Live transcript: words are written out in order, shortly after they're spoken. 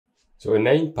So a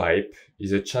name pipe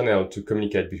is a channel to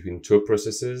communicate between two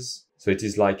processes. So it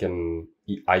is like an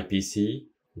IPC.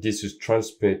 It is to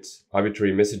transmit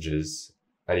arbitrary messages,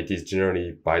 and it is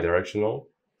generally bidirectional.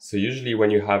 So usually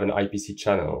when you have an IPC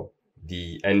channel,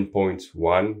 the endpoint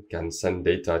 1 can send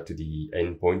data to the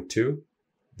endpoint 2.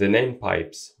 The name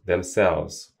pipes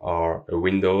themselves are a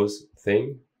Windows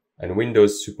thing, and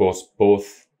Windows supports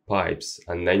both pipes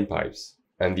and name pipes.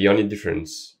 And the only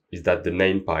difference is that the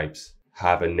name pipes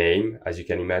have a name, as you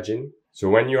can imagine. So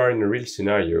when you are in a real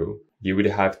scenario, you would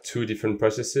have two different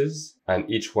processes, and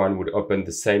each one would open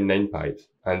the same name pipe,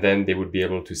 and then they would be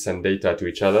able to send data to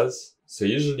each other's. So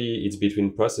usually it's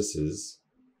between processes,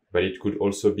 but it could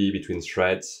also be between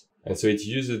threads. And so it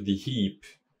uses the heap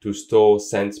to store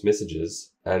sent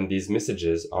messages, and these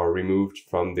messages are removed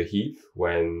from the heap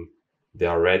when they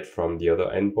are read from the other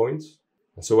endpoint.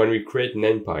 And so when we create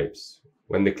name pipes,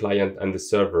 when the client and the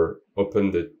server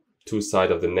open the two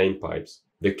sides of the name pipes,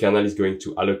 the kernel is going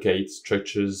to allocate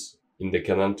structures in the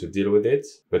kernel to deal with it.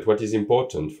 But what is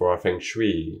important for our Feng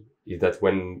Shui is that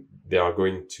when they are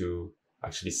going to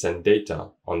actually send data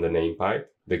on the name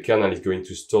pipe, the kernel is going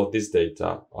to store this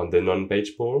data on the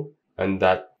non-page pool, and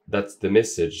that's the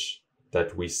message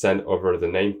that we send over the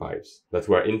name pipes that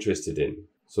we're interested in.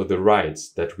 So the writes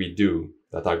that we do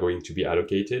that are going to be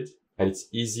allocated, and it's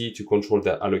easy to control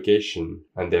their allocation,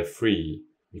 and they're free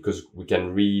because we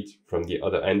can read from the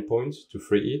other endpoint to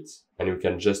free it, and we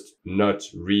can just not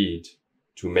read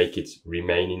to make it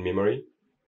remain in memory.